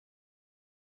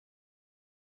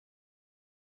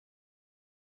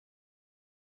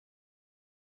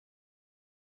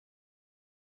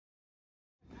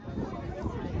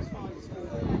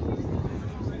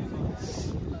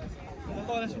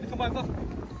fine, let's come over.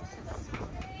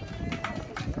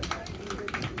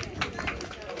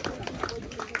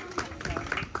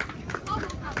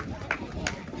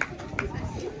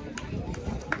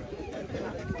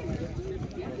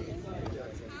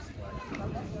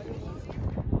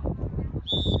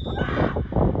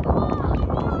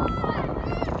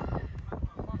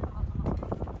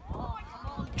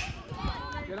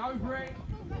 Get over it.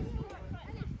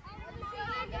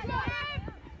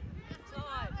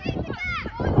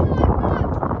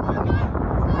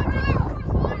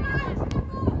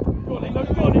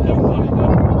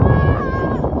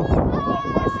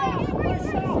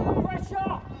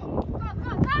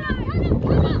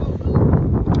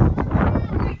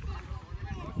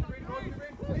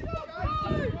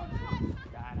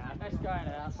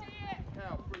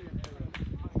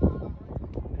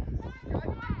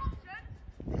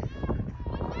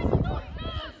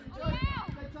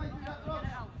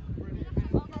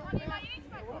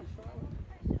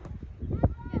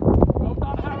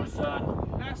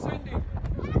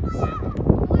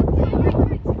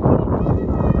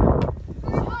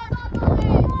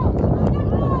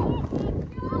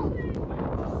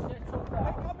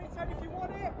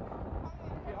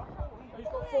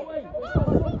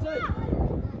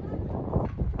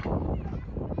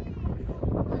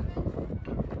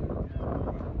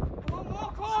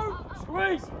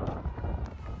 Squeeze!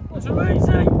 Too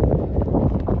easy!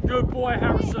 Good boy,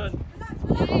 Harrison.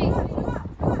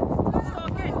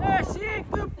 Start getting there, see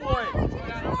it? Good boy.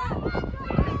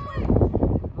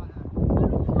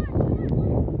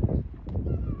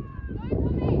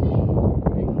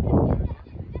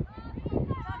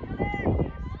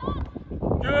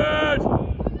 Good!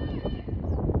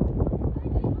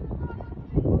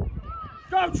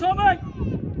 Go, Tommy!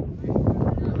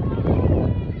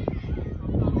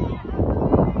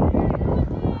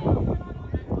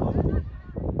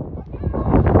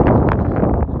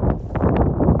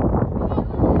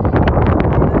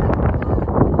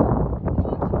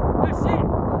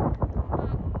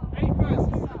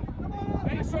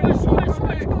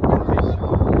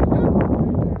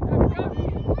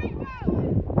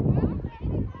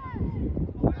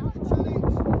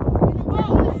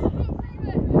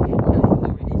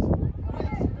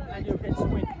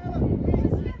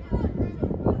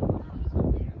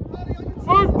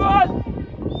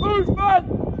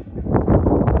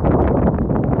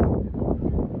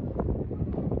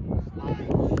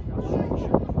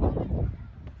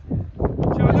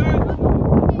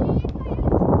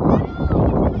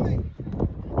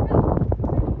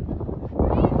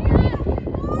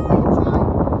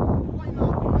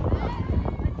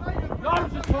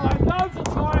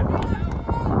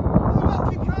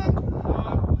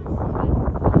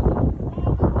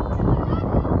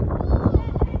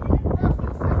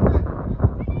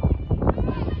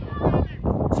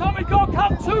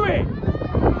 To it!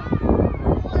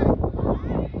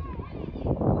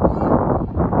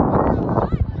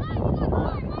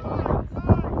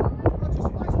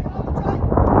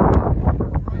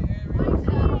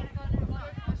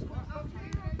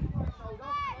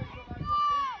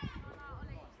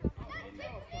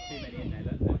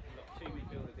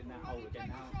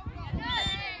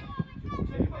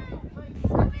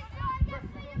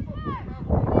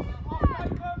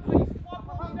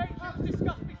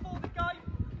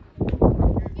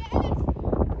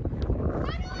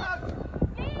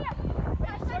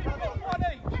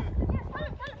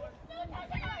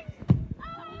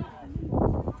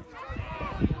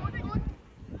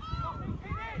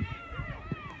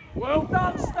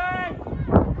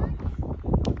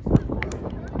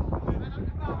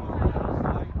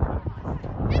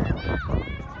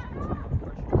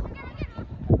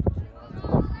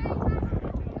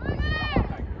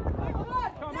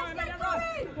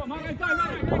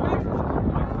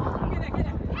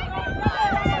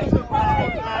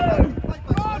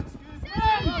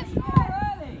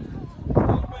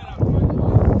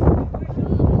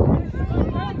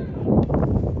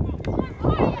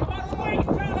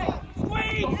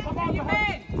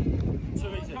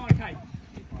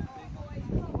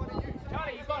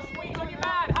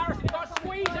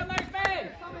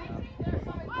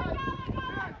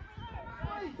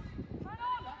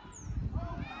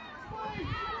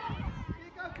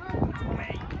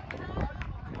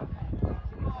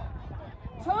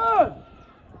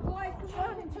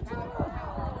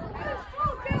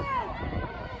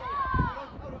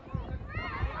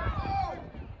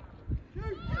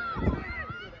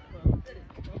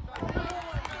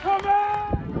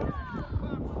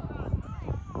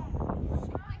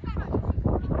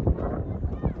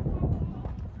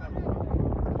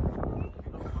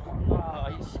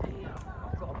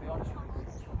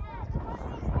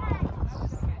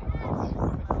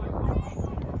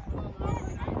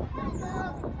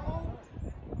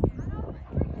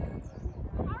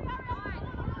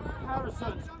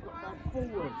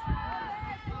 forward.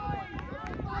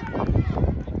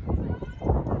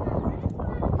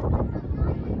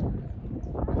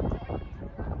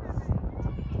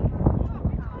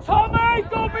 Tommy,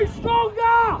 gotta be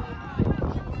stronger!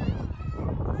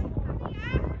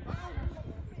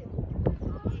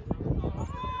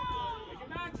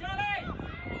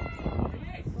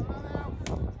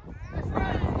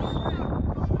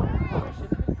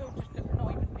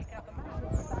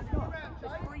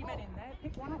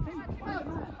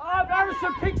 Oh,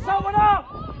 Harrison, pick someone up!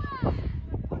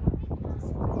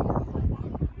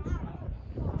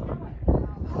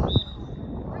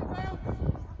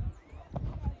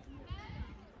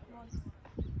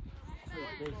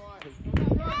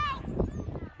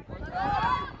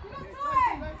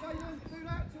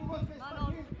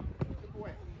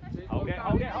 Hold it,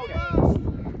 hold it, hold it.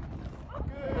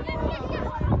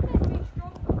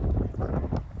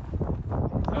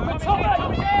 Look at Tommy!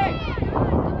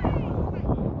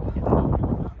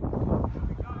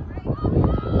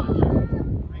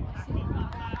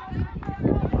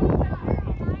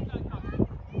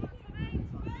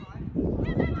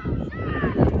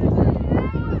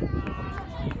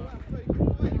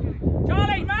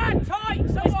 Charlie, man, tight!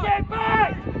 Let's get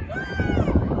back!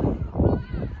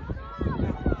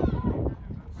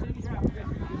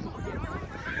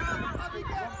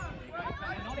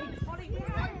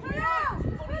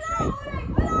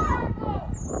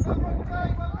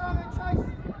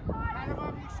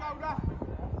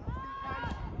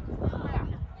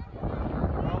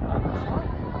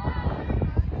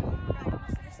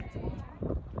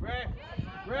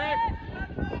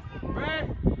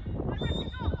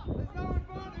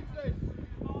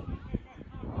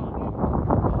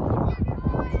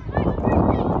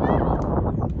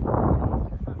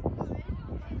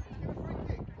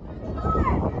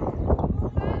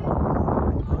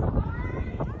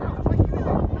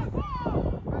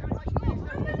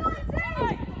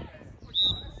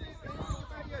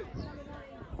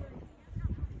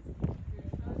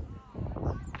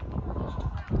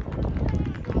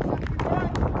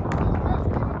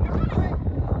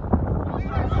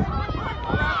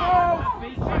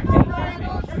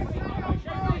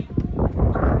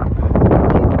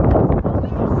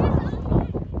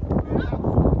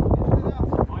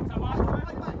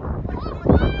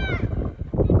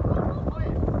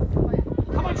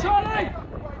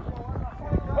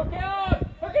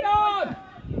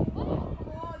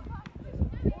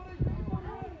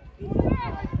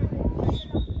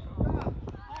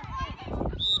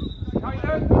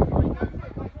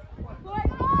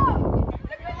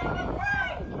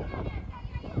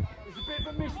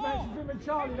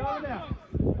 Charlie, over now.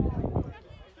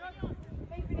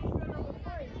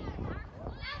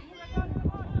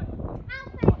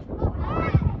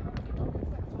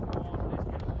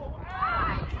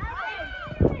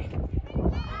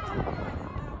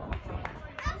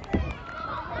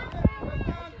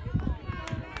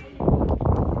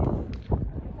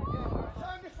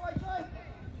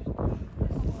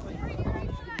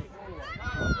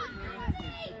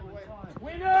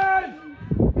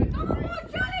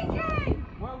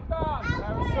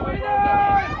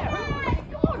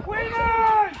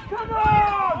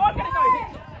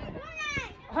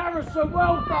 Harrison,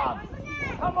 well done!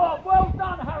 Come on, well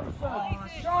done, Harrison!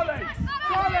 Charlie!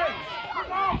 Charlie! Look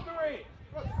after it!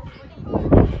 Well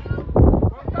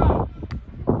done!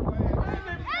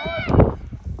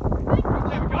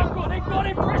 There we go, got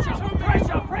him!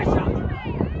 Pressure, pressure!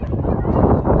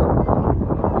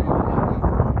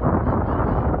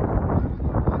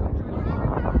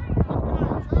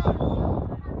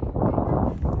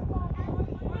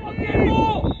 Get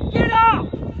more! Get up!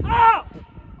 Up!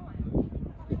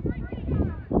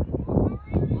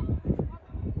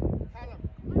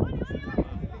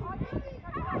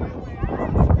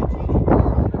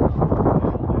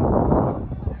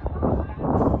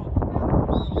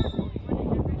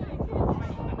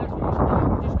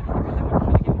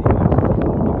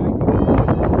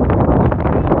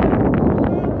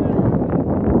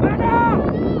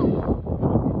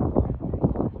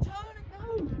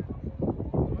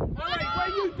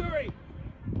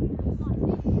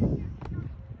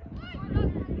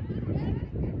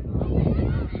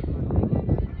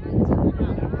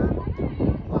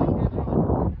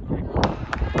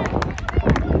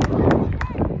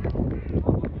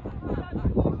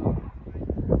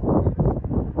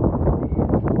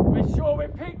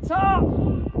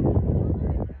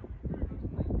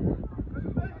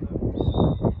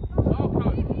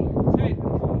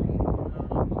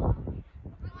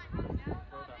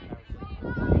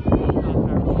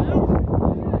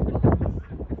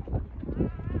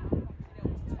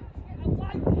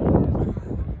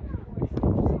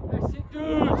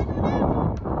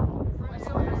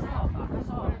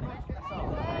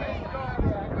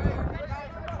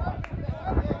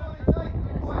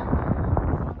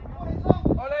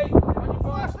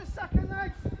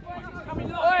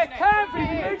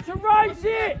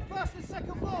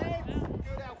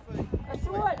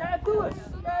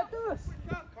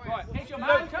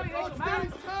 Charlie, there's your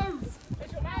man.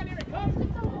 There's your man, here it comes.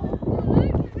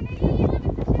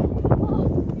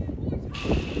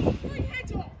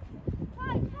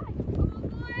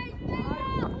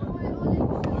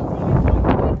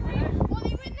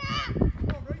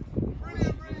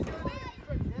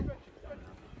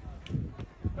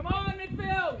 Come on,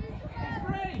 midfield. It's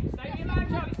free. Stay with your man,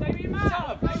 Charlie. Stay with your man. Shut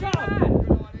up. Shut up.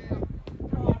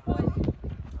 Go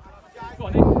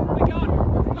on, then. Flick it on.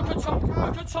 Look at Tommy.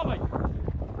 Look at Tommy.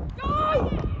 Go!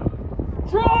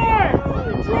 Drive!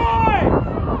 Drive!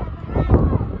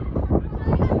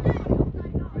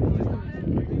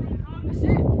 That's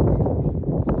it.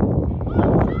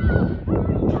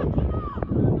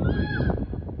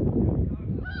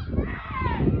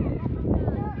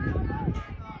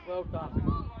 Well done.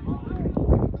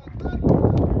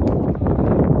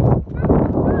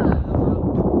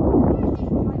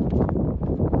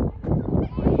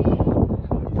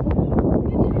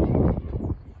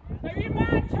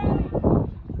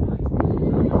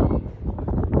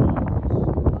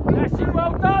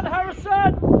 Well done,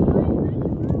 Harrison!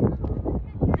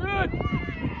 Good!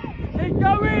 Keep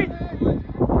going!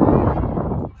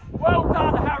 Well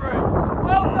done, Harry!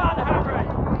 Well done, Harry!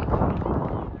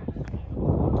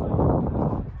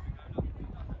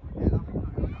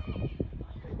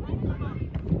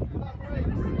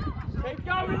 Keep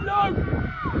going, Luke!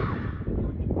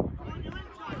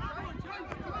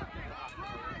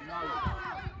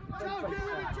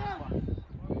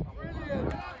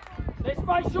 Let's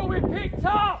make sure we're picked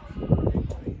up!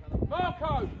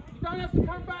 Marco, you don't have to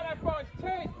come back that far, it's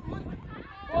 10.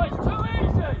 Boys, too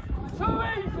easy! Too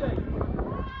easy!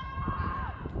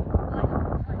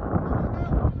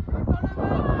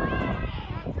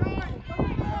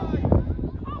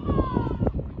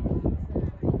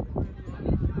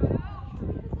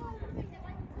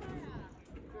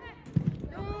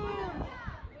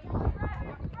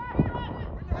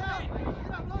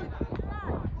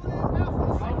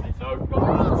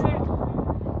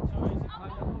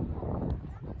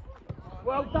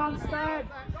 Well done, Stan!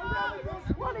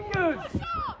 What are you?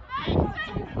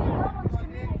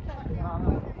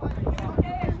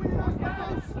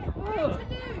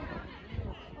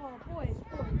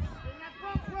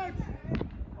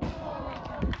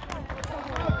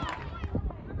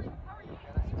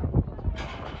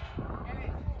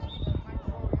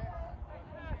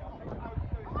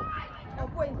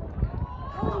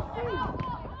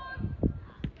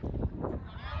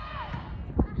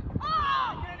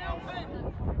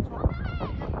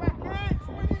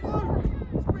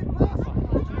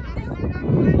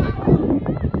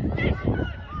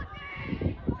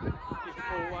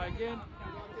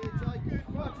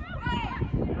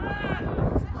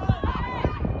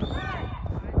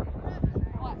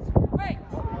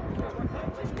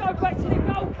 Go back to the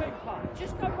goalkeeper.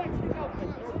 Just go back to the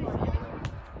goalkeeper.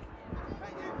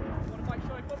 Want to make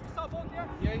sure he got the sub on, yeah?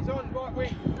 Yeah, he's on right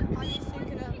wing. Are you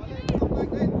thinking of?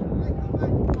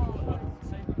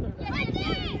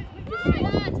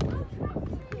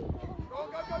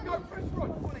 Go, press Rod.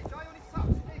 Come on, Jay, on his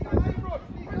subs. There you go, hey Rod.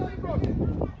 Hey Rod.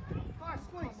 Nice,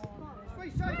 squeeze.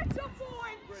 Squeeze, Jay.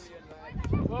 Brilliant, lad.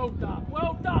 Well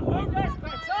done, Luke, that's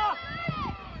better!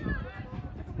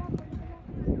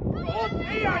 Good,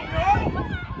 he ain't good!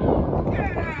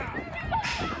 Get out!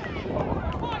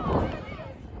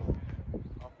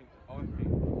 I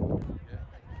think,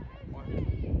 yeah.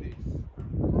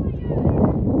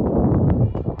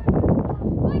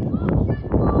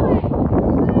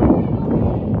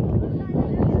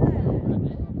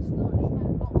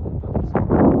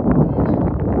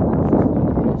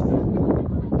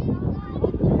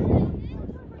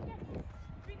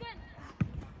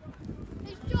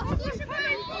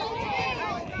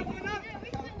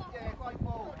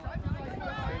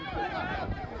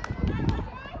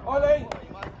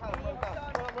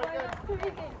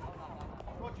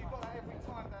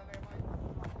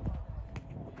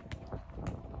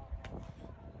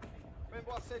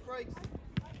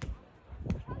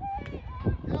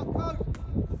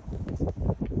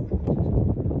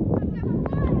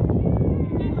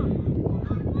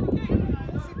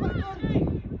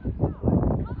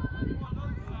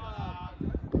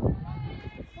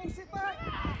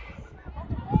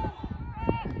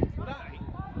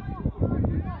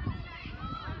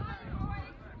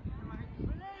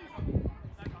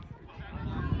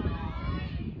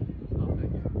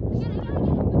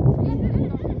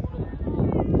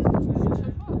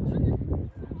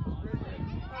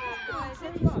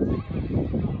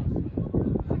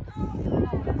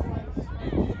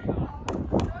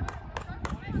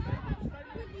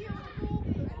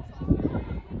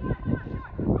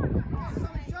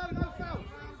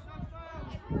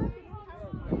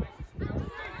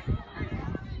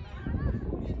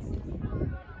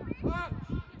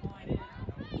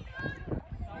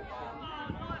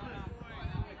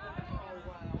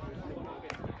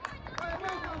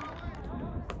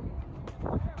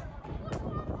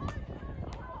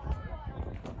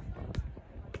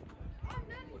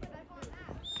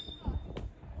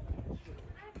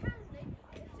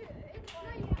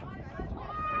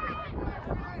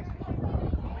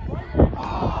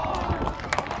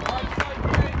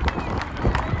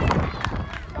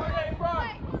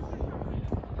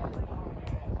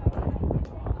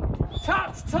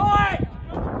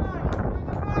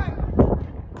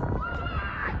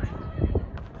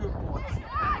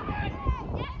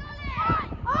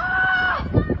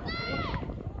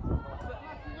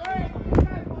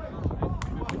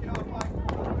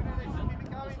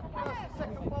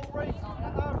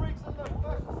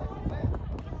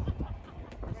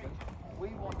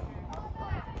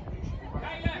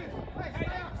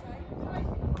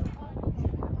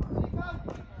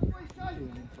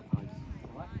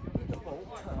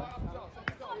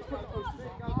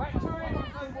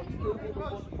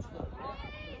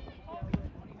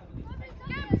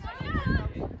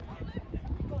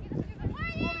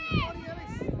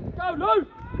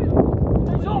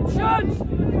 options!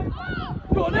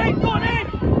 Go on in, go on in!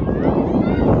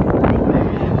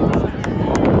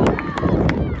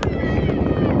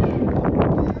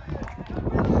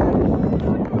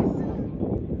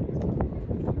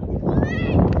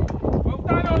 Well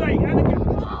done, Ollie! And again.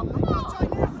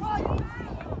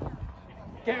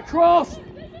 Get across!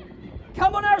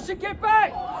 Come on, Harrison, get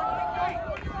back!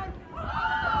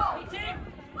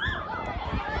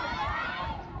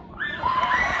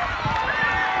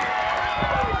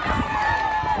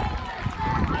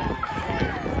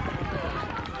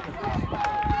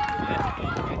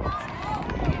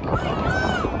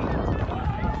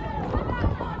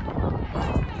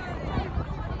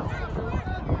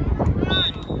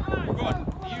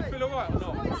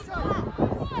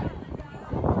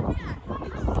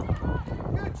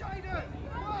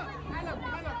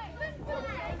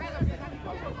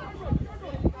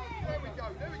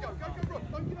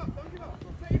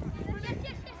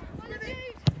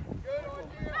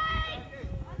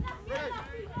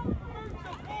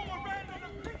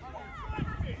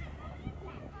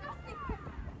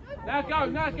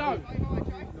 Now go!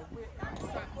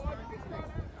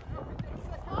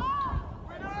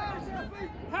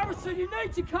 Harrison, you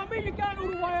need to come in, you're going all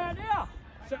the way out there.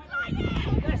 So,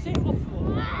 that's it, off the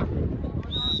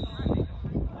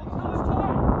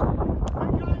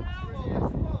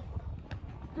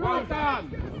well done!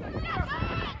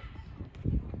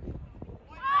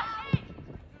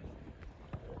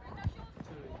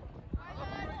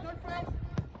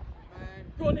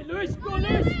 Go on then, Lewis, go on,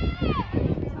 Lewis!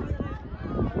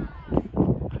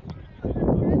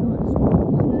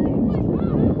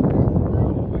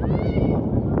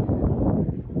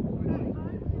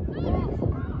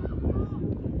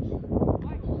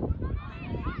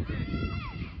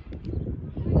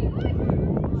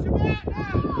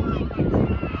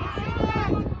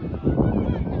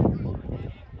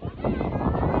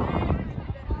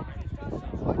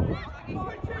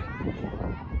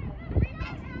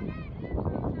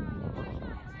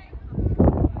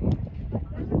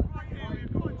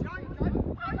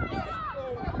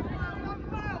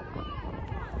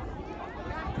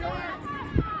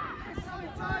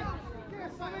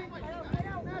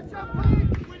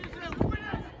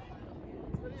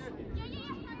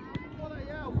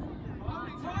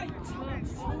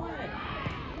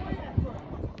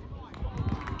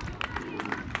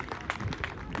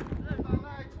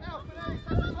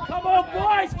 Come on,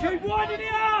 boys, keep winding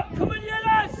it up! Come on,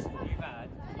 Yellows!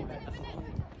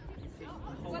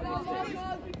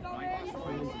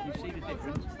 You see the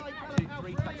difference?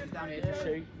 2-3 touches down here to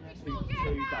shoot, 2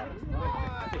 don't.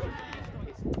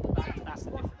 That's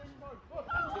the difference.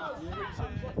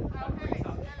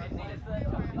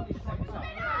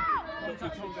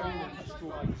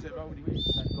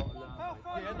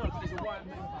 Yeah, no, there's a white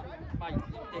mate,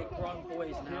 they're grown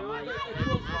boys now, mate.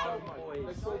 They're grown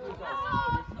boys.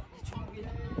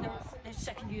 They're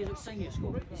second years at senior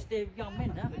school. It's their young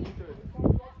men now.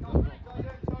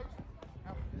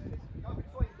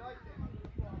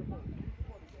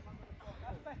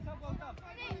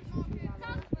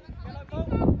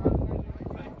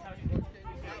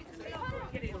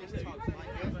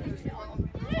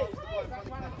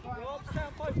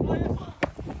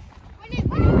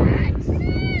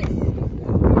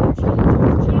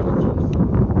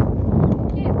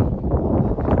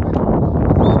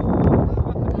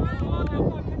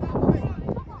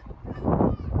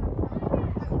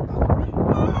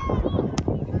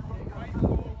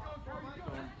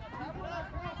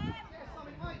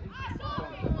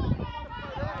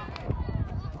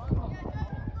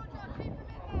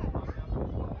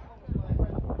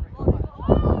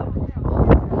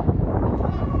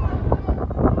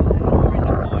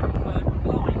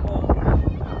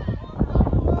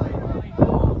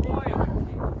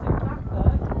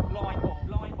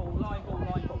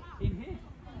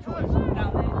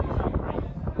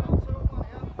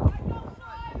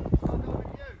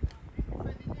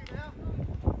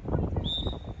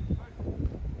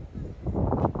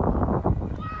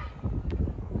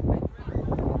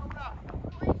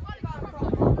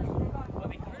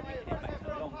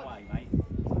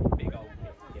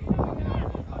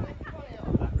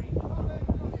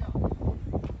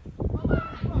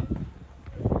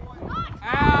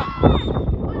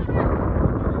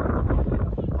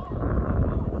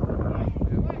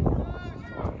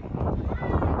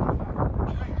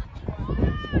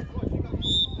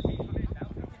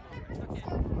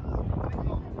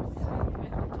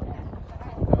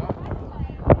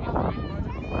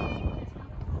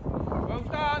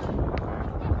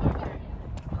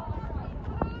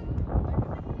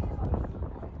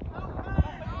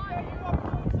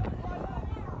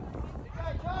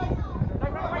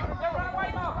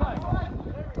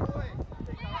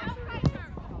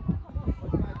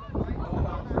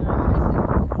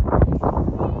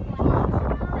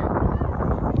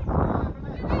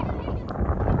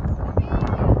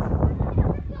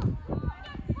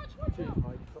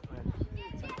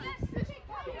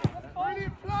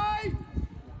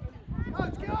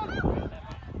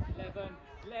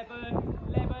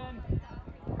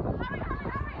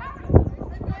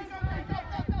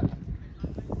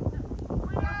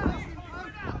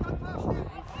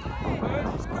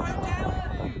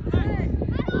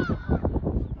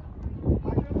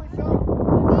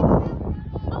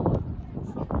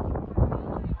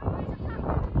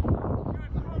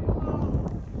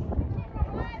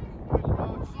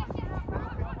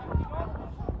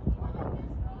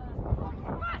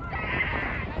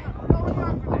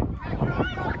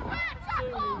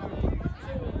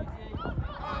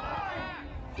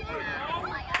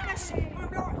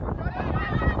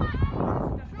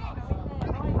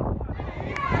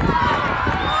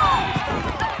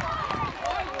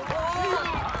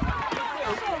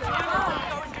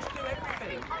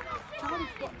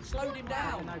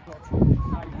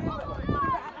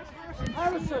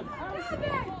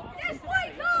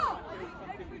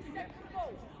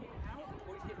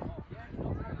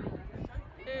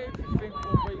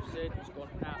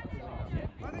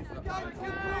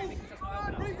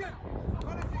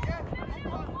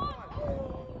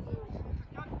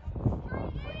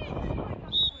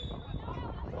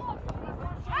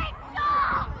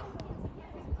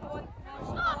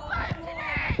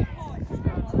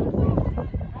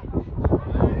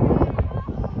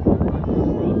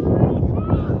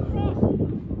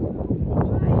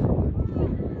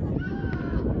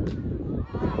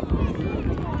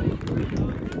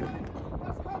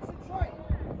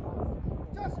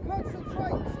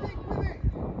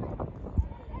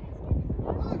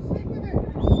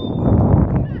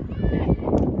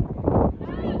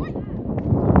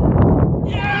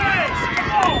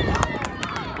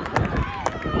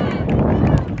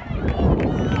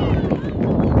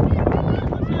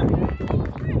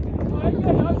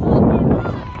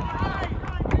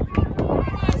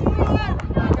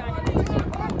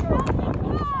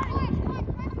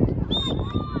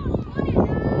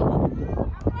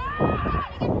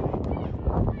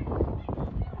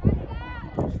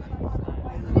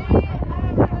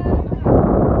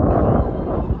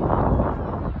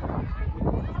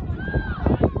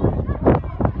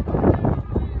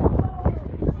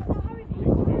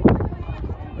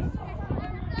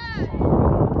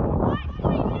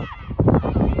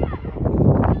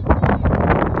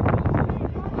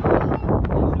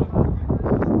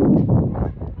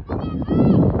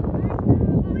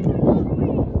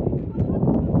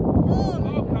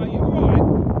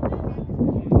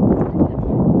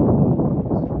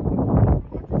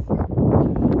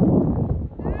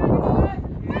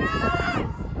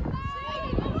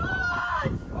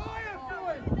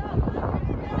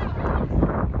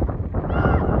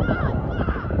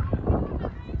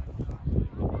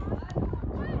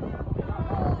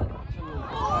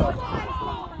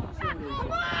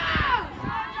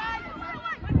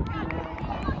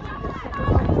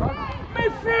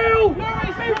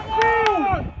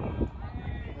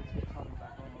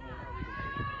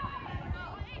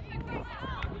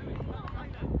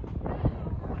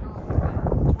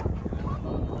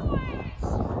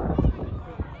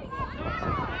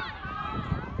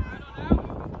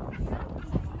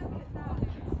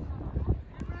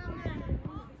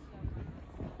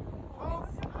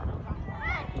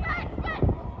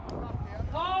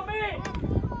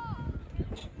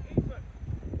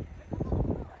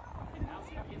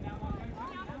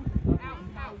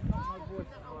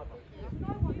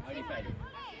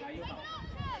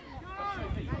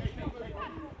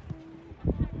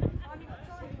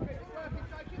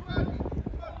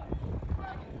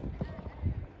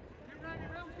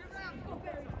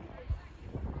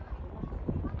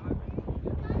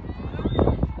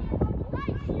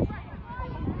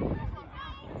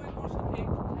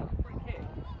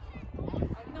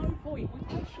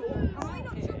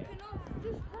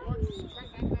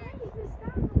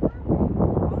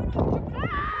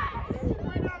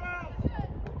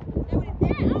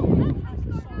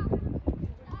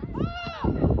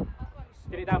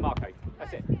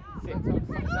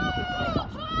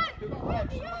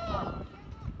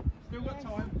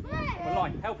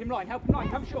 Help him line,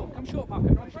 come short,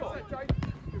 Marco, come short.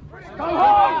 Go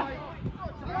home!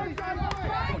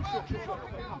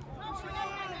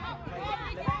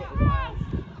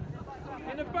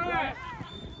 In the back!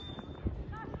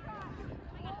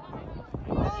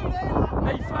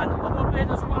 Ethan, I want Ben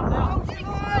as well now.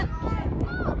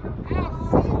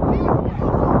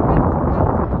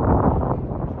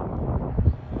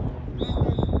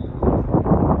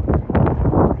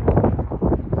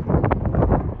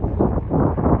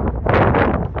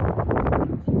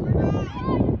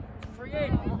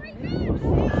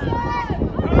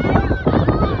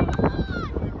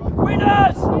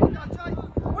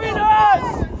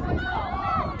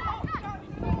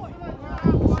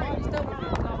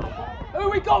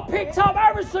 got picked up,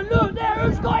 Harrison, look there,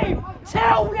 who's got him?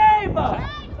 Tell them!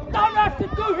 Don't have to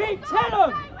do it, tell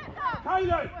them!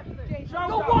 Kaylee,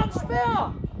 Got one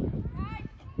spare!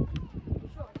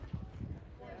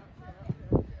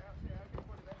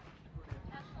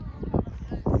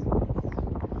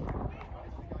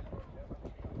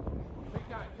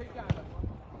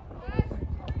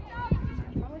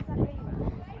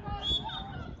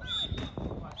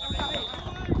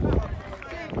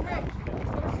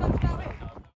 keep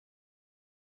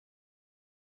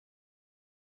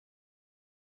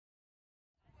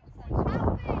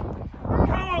going.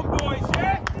 Come on, boys,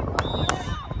 yeah?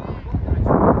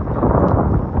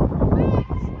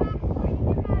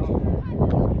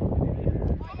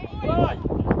 Good.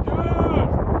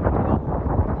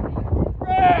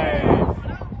 Brave.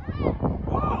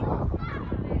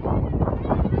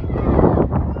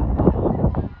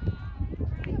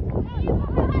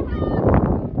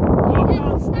 Well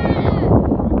done,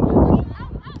 Steve.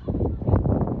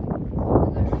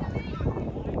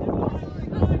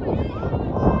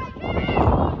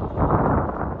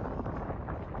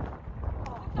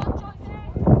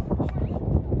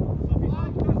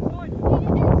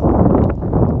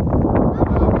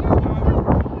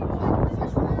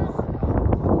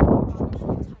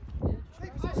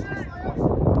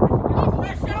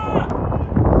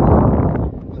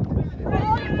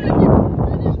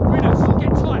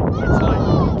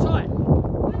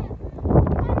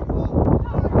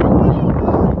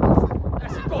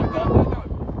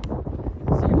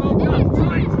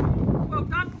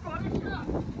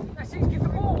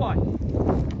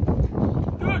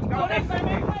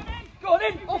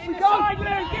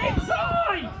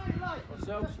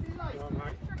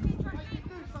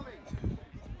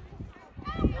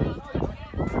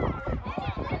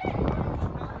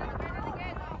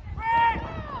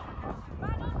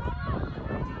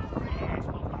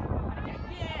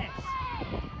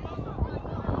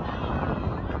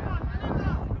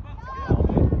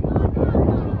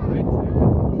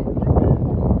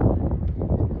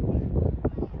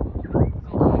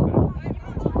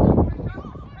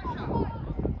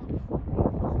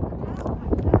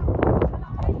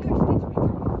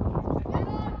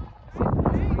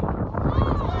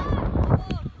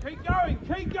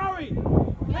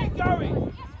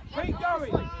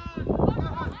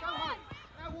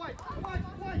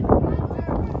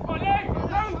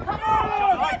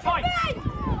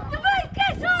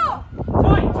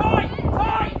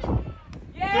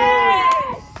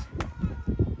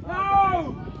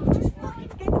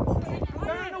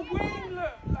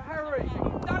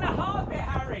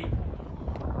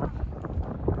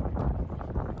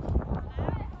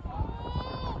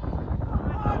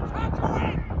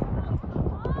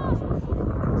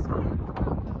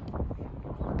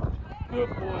 Good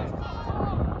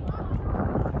boy.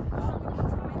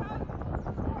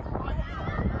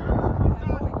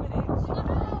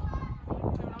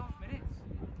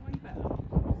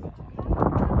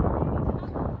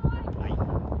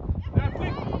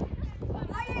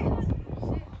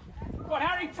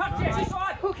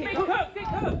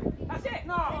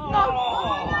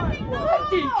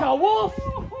 Didn't go off.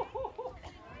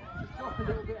 Drop a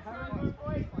little bit,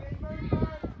 Harry.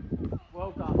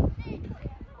 Well done.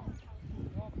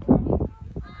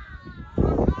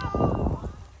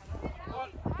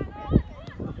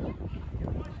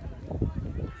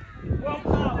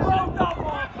 Well done,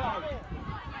 Marco.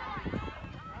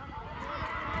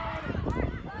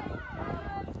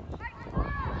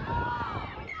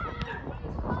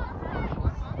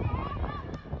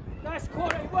 That's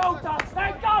quality. Well done.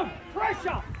 Stay go.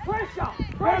 Pressure.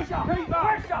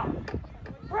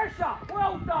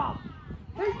 Well done.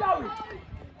 Keep going.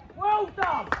 Well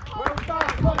done. Well done,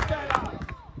 Costello.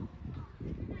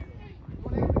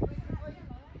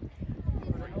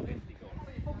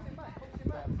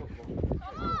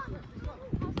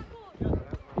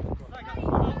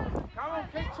 Come on,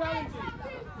 keep challenging.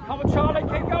 Come on, Charlie.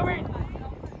 Keep going.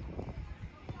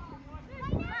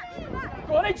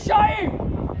 Go on in, show him.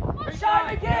 Show him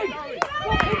again.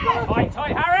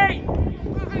 Tight, Harry.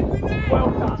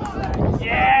 Well done.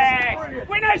 Yes.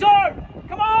 Winners on.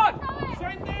 Come on.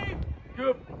 Send him.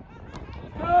 Good.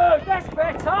 That's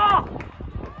better.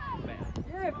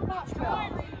 Yeah, much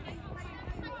better.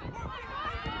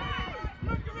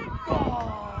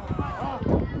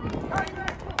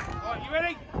 Right, you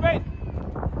ready? Ben.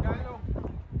 Going on.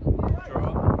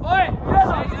 Oi,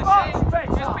 yeah, much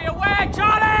better. Just be aware,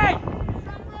 Charlie.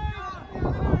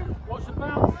 What's the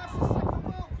bounce?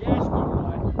 Yes, good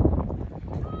boy.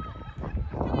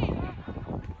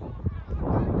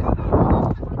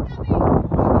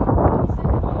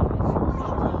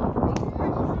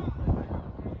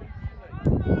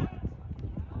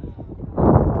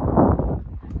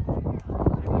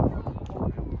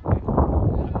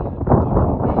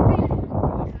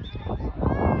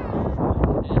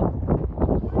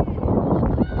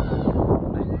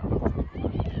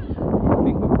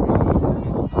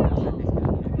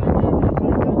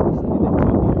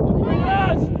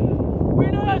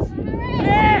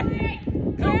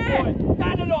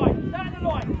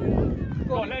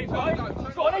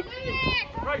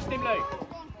 Lou.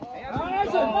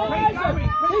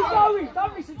 Keep going,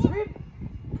 don't listen to him.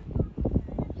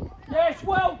 Yes,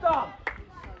 well done.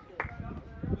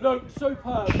 Luke,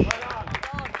 superb.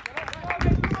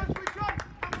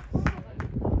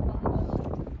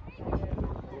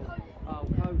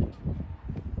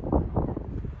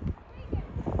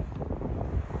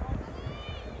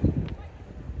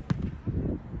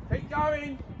 Keep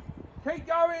going. Keep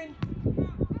going.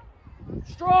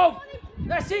 Strong.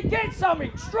 That's it, get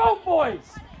something. Strong,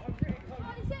 boys.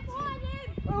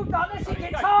 Well done, that's it,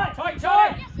 get tight.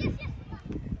 Tight.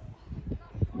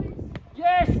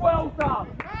 Yes, well done.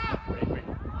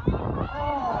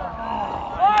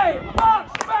 Oh. Hey,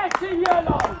 much better,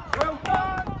 yellow. Well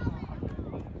done.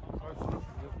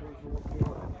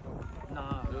 No,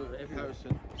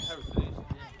 Harrison is a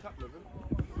couple of them.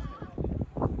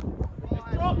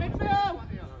 Drop midfield.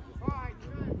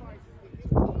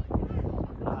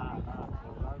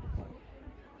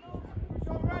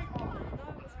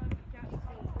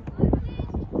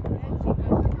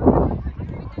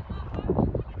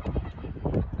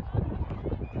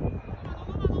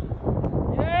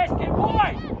 Yes, get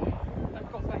wide.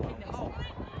 They've got back in the hole.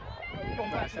 They've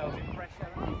gone back themselves in pressure.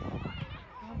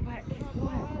 Come back, get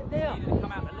wide. There. You need to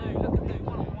come out to Lou. Look at Lou,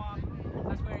 1-on-1.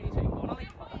 That's where he needs to go on. Ollie.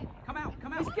 Come out.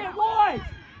 Let's get wide.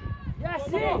 That's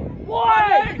it.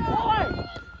 Wide.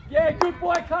 Yeah, good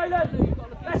boy, Caleb.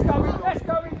 Let's go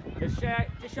in. Just share.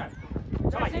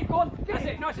 That's it, go on. That's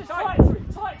it, nice and tight.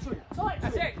 Tight to it.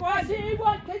 That's it, go on. That's it, he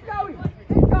won. Keep going.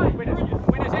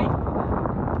 Winners eat.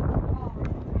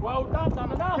 Well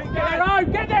done enough.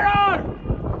 Get their own.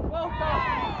 Well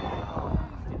done.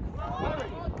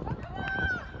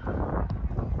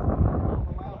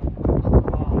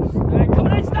 Come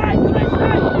on, stay.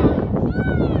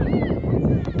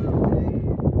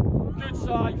 Good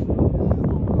save.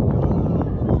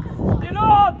 Still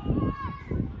on.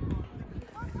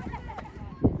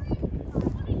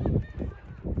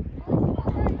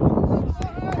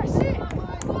 That's it.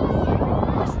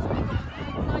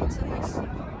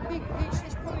 Big pitch,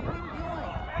 let's put it in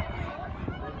behind.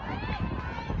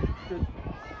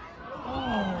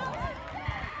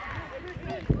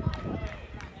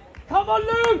 Come on,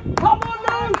 Lou!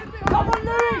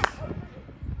 Lewis!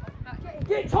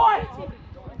 Get tight!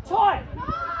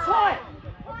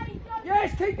 Yes,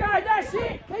 keep going, that's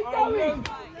it! Keep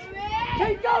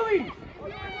going!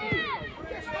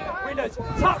 Winners!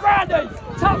 Tuck round!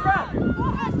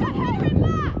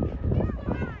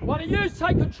 One of you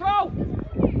take control!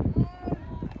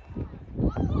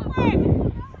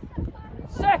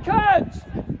 Second!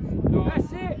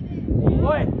 That's it!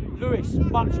 Oi, Lewis,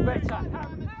 much better.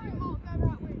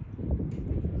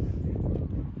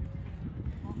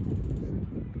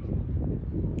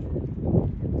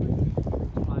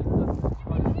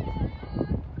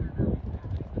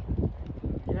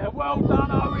 Yeah, well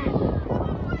done, Owen.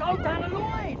 Go down the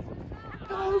line.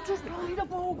 Go, just play the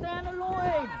ball down the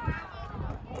line.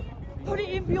 Put it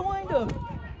in behind them.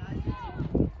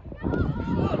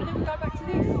 Look, and then we go back to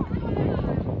this.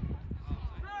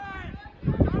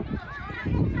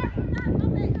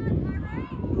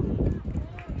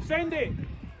 Send it.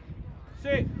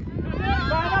 Sit.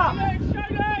 Line up.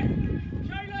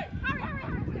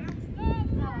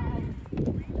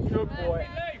 Good boy.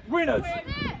 Winners.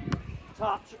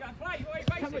 Touch.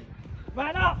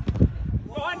 Man up.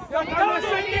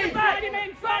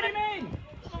 Find him in.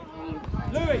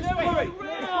 Lewis.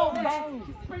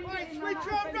 Switch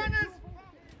on, runners.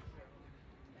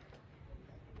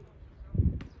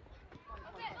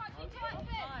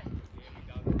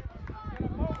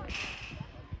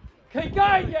 Keep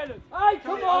going, Yellow. Hey,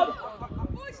 come on.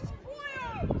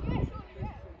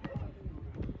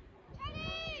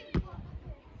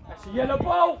 That's a yellow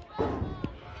ball.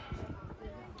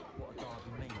 What a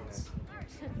garden means.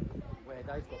 Where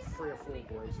they've got 3 or 4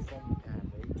 boys from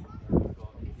Canvey.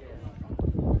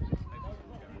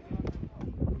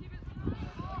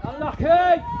 Unlucky.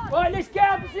 Right, let's get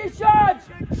our positions.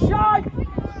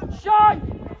 Shine.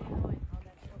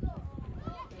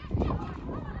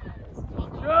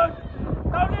 Good.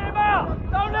 Don't let him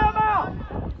out.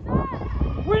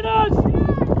 Winners.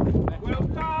 Well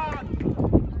done.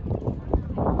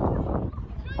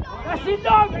 That's it,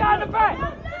 down the back.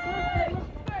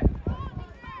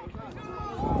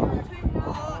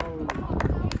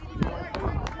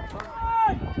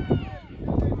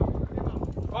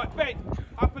 Right, Ben,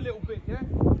 up a little bit, yeah?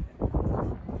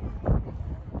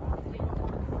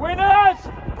 Winners.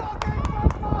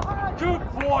 Good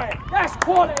boy. That's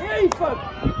quality, Ethan.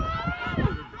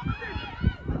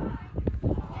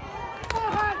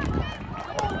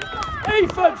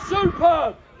 Ethan,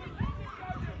 superb.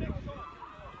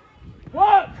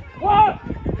 Work.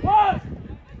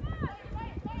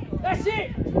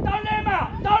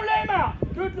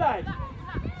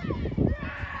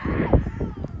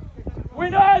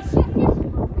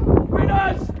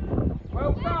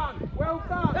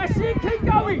 That's it, keep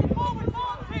going. Go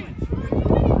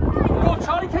on,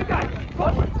 Charlie, keep going. Go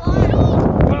on.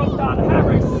 Well done,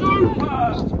 Harry, super.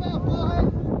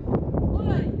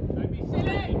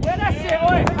 Yeah, that's it,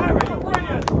 oi, Harry,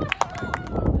 brilliant.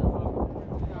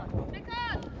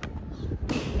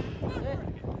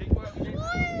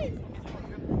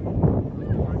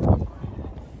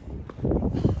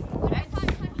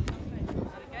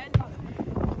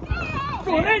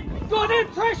 Go on in,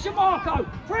 pressure Marco,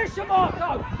 pressure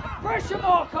Marco, pressure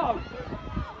Marco.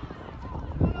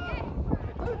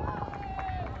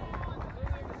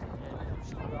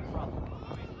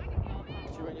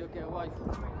 You'll get away from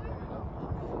it.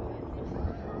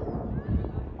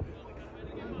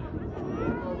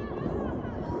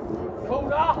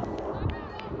 Corner.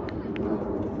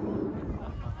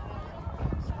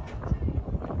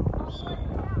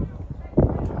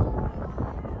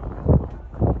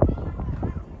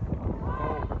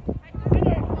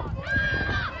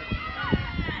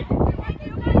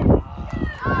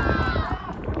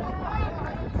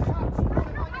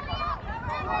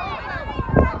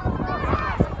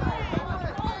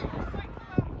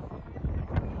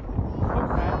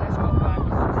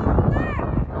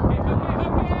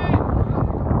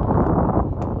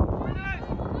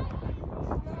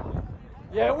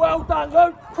 Yeah, well done,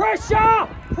 Luke. Pressure!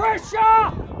 Pressure!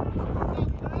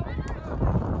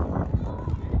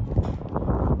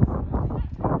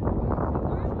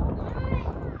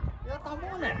 Yeah, I don't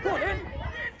want it. Put in.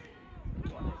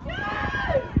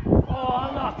 Oh,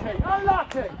 unlucky,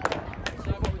 unlucky.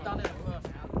 So what we've done in the first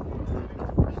half.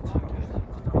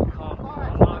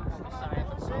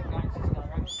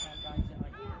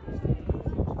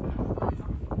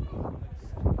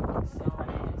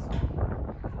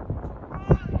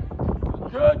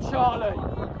 Good, Charlie.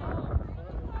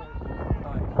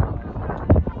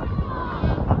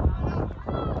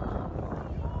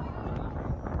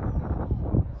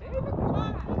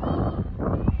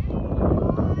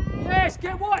 Yes,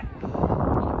 get white.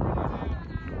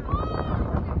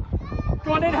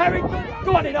 Go on in, Harry.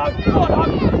 Go on in, Oak. Go on, Oak.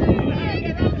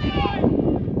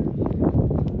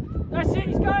 That's it,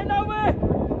 he's going nowhere.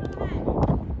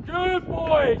 Good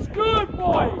boys, good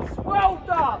boys. Well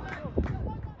done.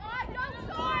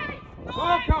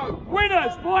 Marco,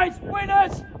 winners, boys,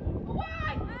 winners.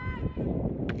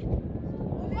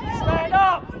 Stand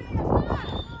up.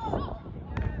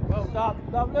 Well done,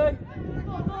 lovely.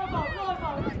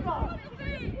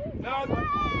 No,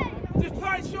 just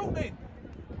play it shortly.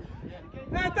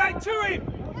 Now, Dave, to him.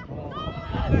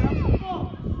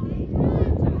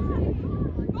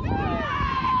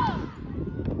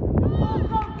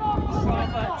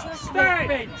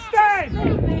 Stand, stand.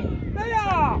 They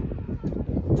are.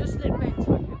 Just let Ben take it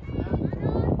for now.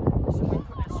 So we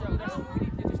put that show. That's all we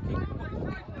need to just keep it.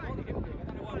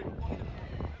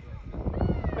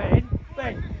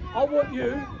 Ben, I want you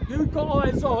got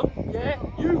eyes on, yeah?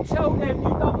 You tell them you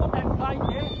don't want that play,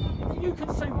 yeah? You can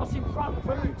see what's in front of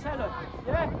them, you tell them,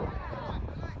 yeah?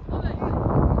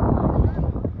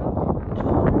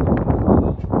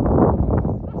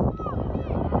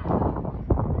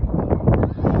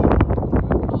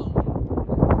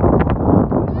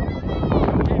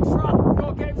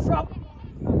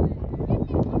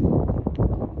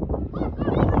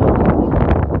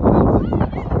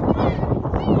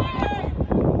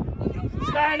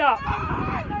 Stand up.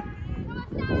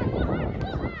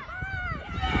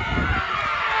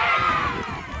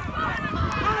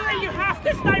 Harry, you have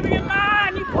to stay with your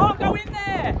man. You can't go in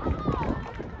there.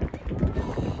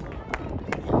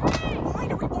 Why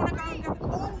do we want to go and get the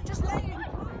ball? Just let him.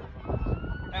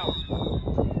 Out.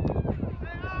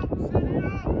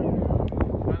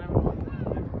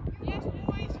 Yes,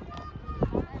 boys.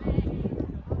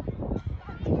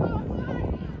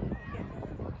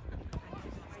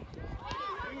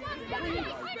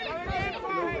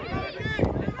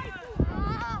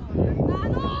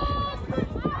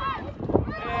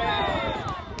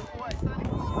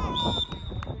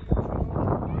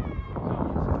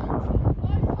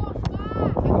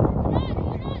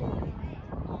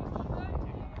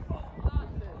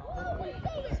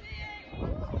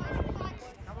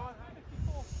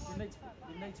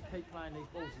 You need to keep playing these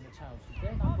balls in the channels.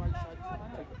 They're not great saves.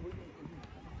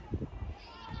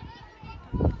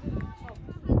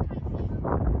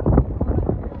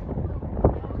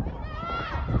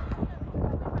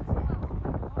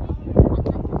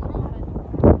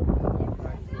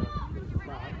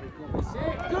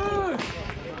 Good.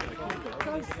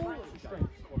 Go forward.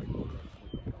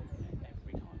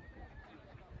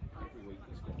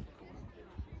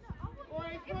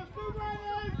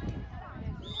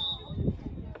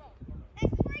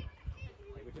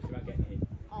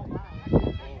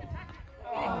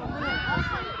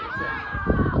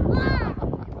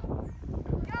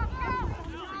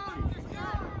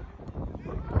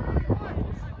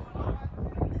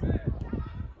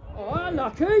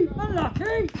 Unlucky,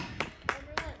 unlucky.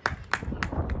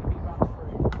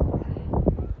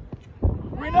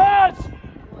 Winners!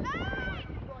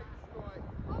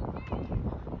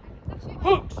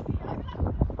 Hooks!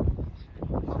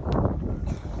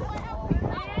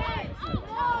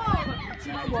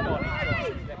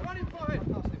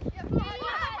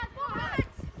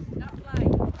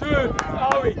 Good,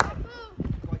 Owie.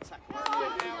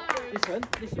 Listen,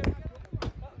 listen.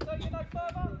 Don't you know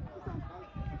further?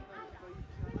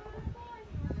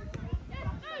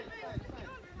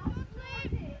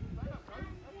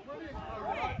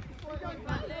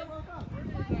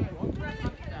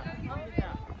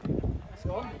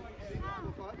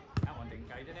 That one didn't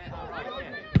go, did it? Oh, right,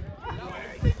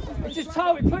 yeah. He just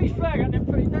told me, put his flag up and then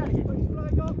put it down again. Put his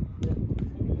flag up.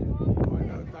 I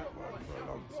know that one for a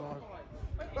long time.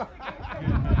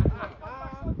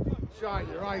 Shine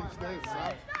your age there,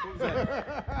 son.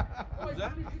 What was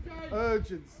that?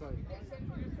 Urgency.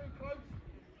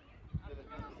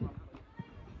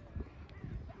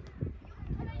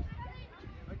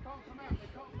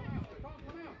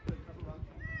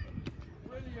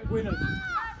 Winners.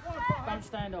 Don't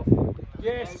stand off.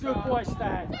 Yes, good boy,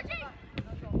 Stan.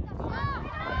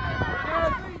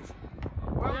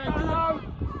 Well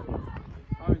done.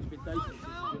 Owen's been decent since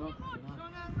he's been off.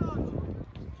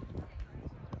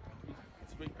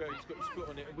 To be fair, he's got his foot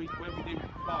on it, and when we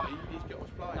didn't play, he's got us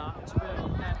playing. No, it's been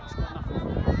on that. It's got nothing to do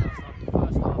with it. It's like the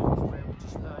first half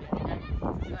is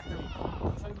where we just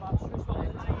too much.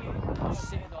 Just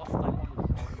sitting off. They wanted to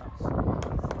play us.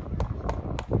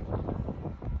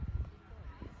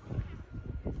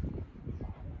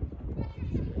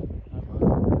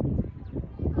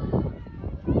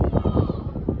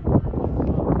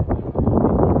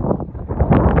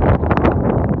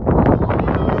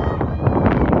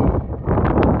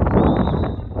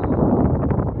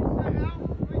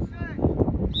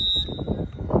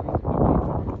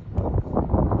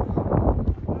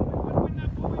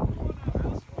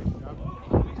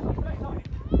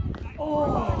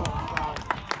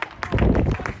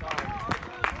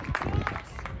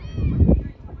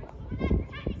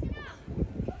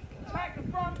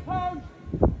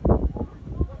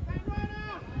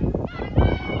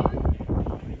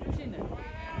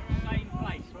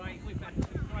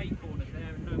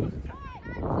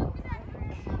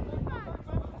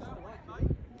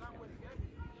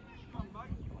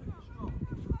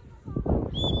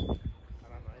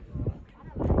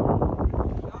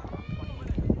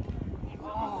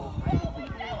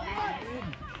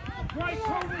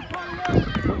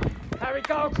 Harry,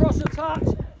 go across the touch.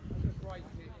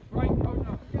 Great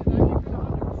corner. Get that. You can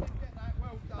 100% get that.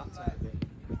 Well done, lad.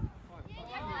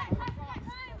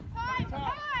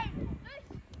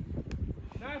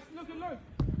 Nice. Look at Luke.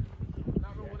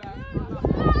 Not all that.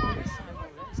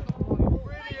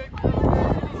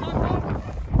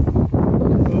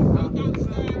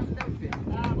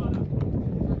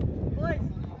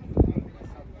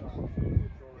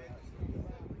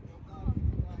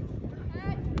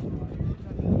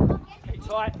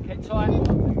 Keep tight.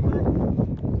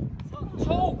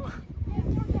 Talk.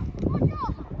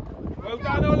 Well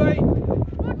done, Ollie.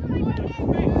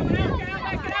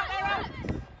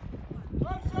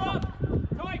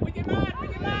 Tight with your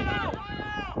man out!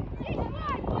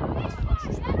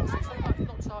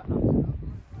 Not tight enough.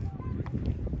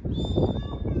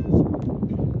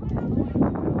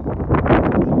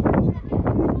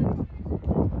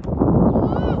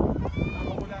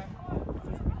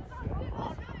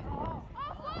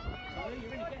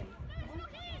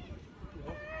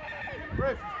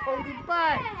 Ref, hold him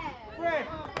back.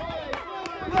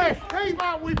 Ref, keep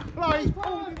up with play.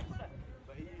 Hold him.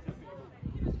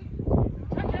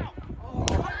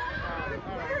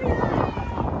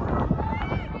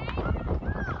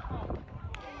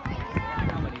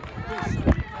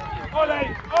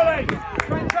 Ollie!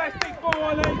 Fantastic ball,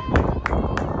 Ollie!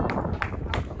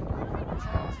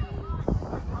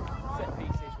 Set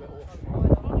pieces were awesome.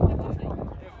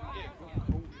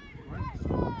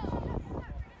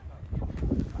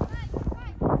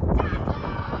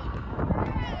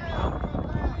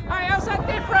 Hey, how's that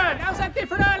different? How's that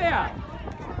different earlier?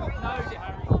 No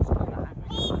different.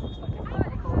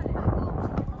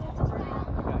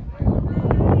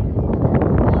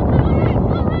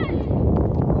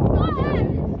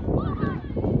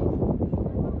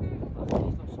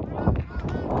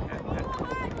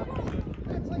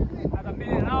 Have a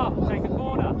minute and a half, take a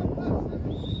corner.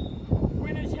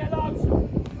 Winners yellows.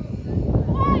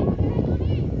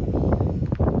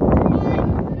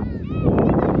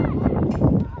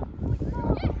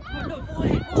 Look,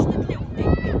 boy, what's the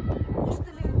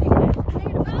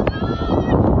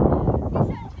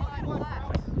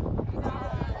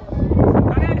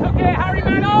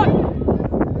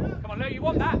You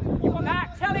want that? You want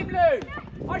that? Tell him, Lou.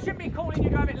 I shouldn't be calling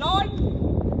you to have it line.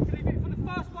 Leave it for the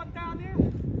first one down here.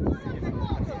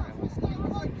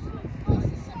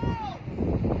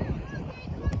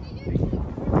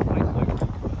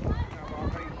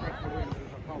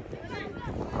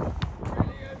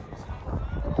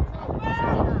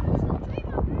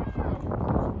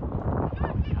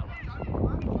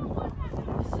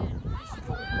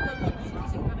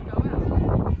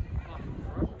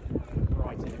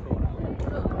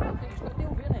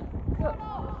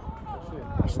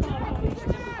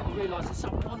 Realise there's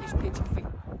something on this pitch. I think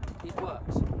it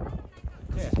works.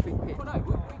 Yeah. It's a big pitch. Well, no,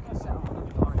 we can set up a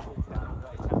direct ball down.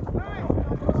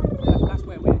 That's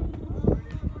where we're.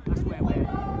 That's where we're.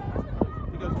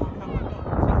 He goes, come back on.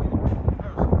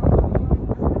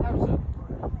 Harrison.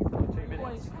 2 minutes.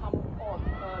 Wanted to come on.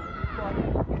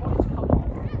 Wanted to come off.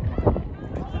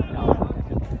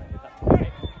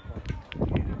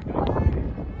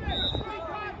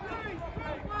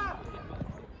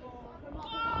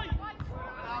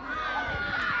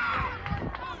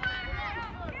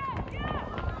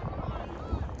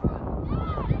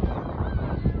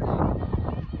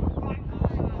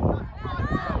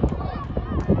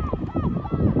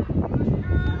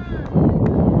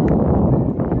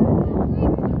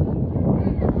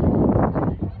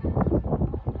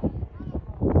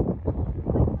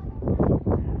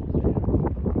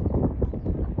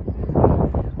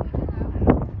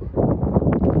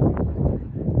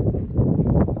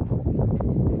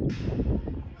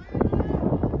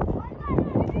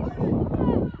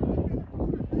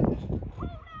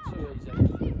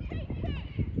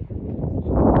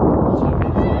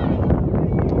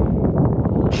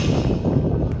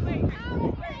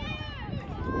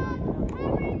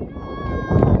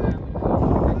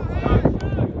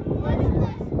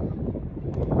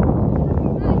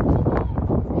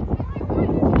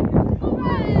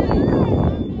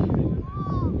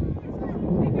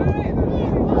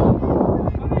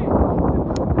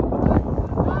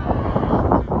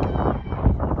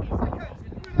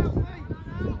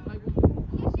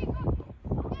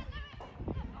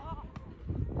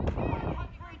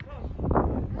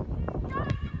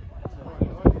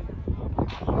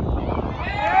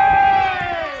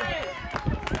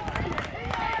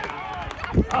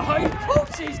 Oh, of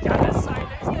course he's going to say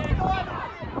that's their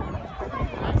lineup.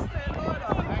 That's their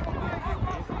lineup.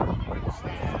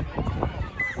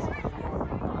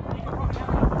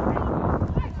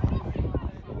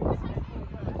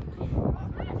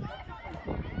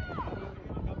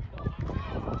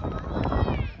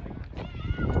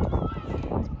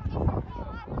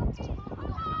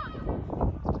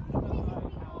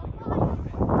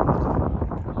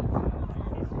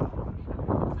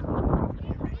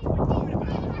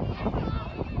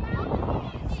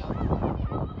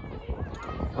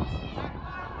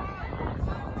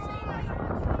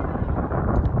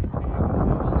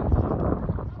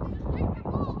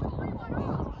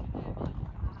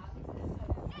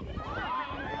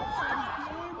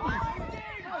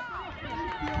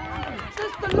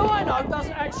 The lino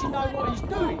doesn't actually know what he's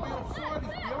doing.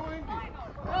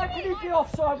 How can he be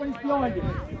offside when he's behind him?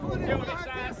 Deal with it,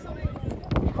 Sam.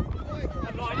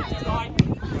 That line is line.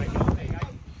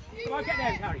 Come on, get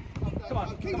there, Harry. Come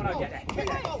on, come on, get there. Get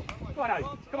there. Come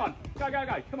on, come on. Go, go,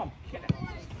 go. Come on, get there.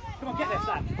 Come on, get there,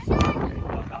 Sam.